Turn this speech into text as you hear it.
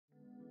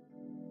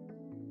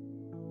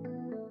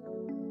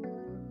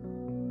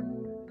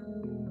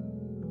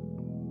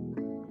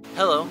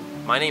Hello,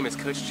 my name is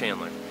Coach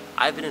Chandler.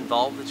 I've been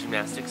involved with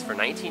gymnastics for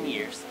 19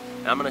 years,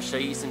 and I'm going to show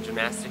you some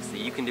gymnastics that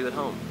you can do at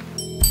home.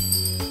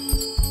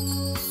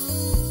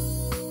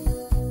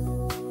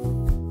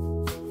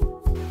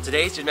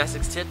 Today's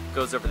gymnastics tip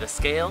goes over the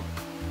scale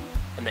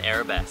and the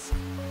Arabesque.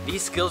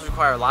 These skills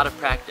require a lot of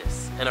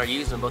practice and are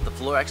used in both the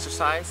floor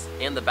exercise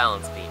and the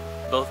balance beam.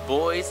 Both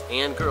boys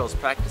and girls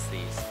practice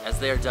these as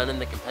they are done in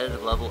the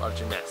competitive level of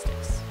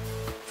gymnastics.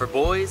 For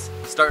boys,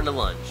 start in a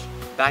lunge,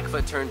 back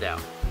foot turned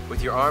out,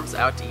 with your arms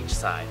out to each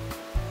side.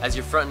 As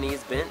your front knee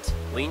is bent,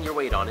 lean your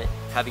weight on it,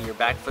 having your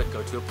back foot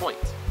go to a point.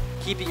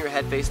 Keeping your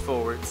head face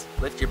forwards,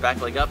 lift your back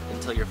leg up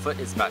until your foot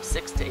is about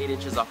 6 to 8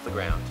 inches off the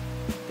ground.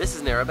 This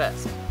is an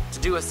Arabesque. To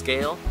do a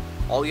scale,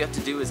 all you have to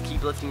do is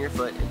keep lifting your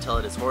foot until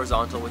it is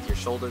horizontal with your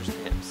shoulders and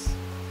hips.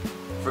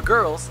 For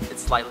girls,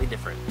 it's slightly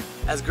different.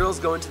 As girls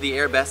go into the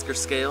Arabesque or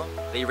scale,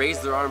 they raise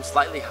their arms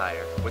slightly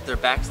higher, with their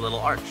backs a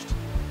little arched.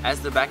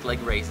 As their back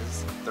leg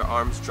raises, their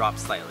arms drop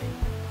slightly.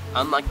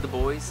 Unlike the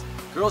boys,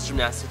 girls'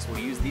 gymnastics will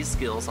use these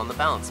skills on the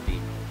balance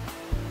beam.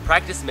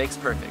 Practice makes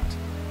perfect.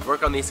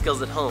 Work on these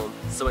skills at home,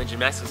 so in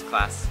gymnastics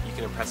class, you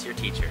can impress your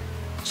teacher.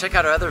 Check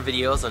out our other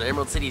videos on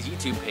Emerald City's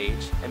YouTube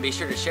page, and be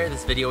sure to share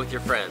this video with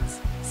your friends.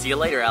 See you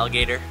later,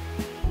 alligator!